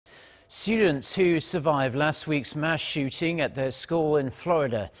Students who survived last week's mass shooting at their school in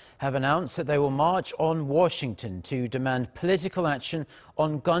Florida have announced that they will march on Washington to demand political action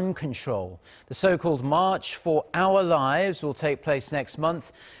on gun control. The so-called March for Our Lives will take place next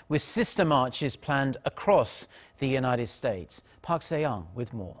month, with sister marches planned across the United States. Arirang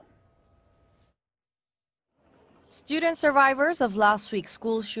with more. Student survivors of last week's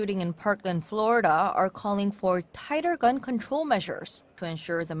school shooting in Parkland, Florida, are calling for tighter gun control measures to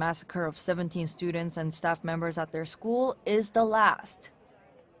ensure the massacre of 17 students and staff members at their school is the last.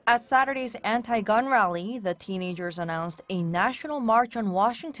 At Saturday's anti-gun rally, the teenagers announced a national march on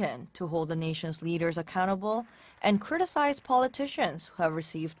Washington to hold the nation's leaders accountable and criticize politicians who have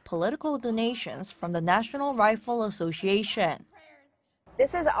received political donations from the National Rifle Association.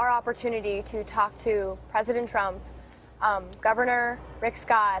 This is our opportunity to talk to President Trump, Governor Rick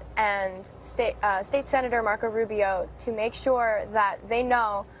Scott, and State Senator Marco Rubio to make sure that they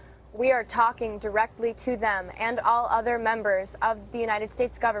know we are talking directly to them and all other members of the United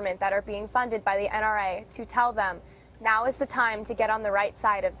States government that are being funded by the NRA to tell them now is the time to get on the right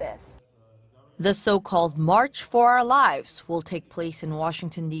side of this. The so-called March for Our Lives will take place in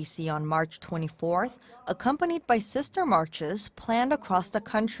Washington, D.C. on March 24th, accompanied by sister marches planned across the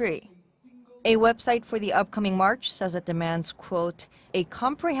country. A website for the upcoming march says it demands, quote, a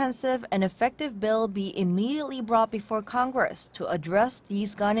comprehensive and effective bill be immediately brought before Congress to address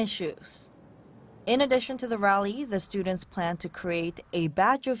these gun issues. In addition to the rally, the students plan to create a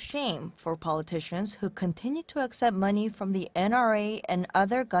badge of shame for politicians who continue to accept money from the NRA and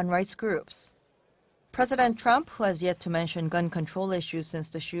other gun rights groups. President Trump, who has yet to mention gun control issues since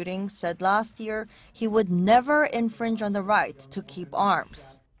the shooting, said last year he would never infringe on the right to keep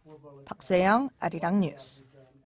arms. Park Arirang News.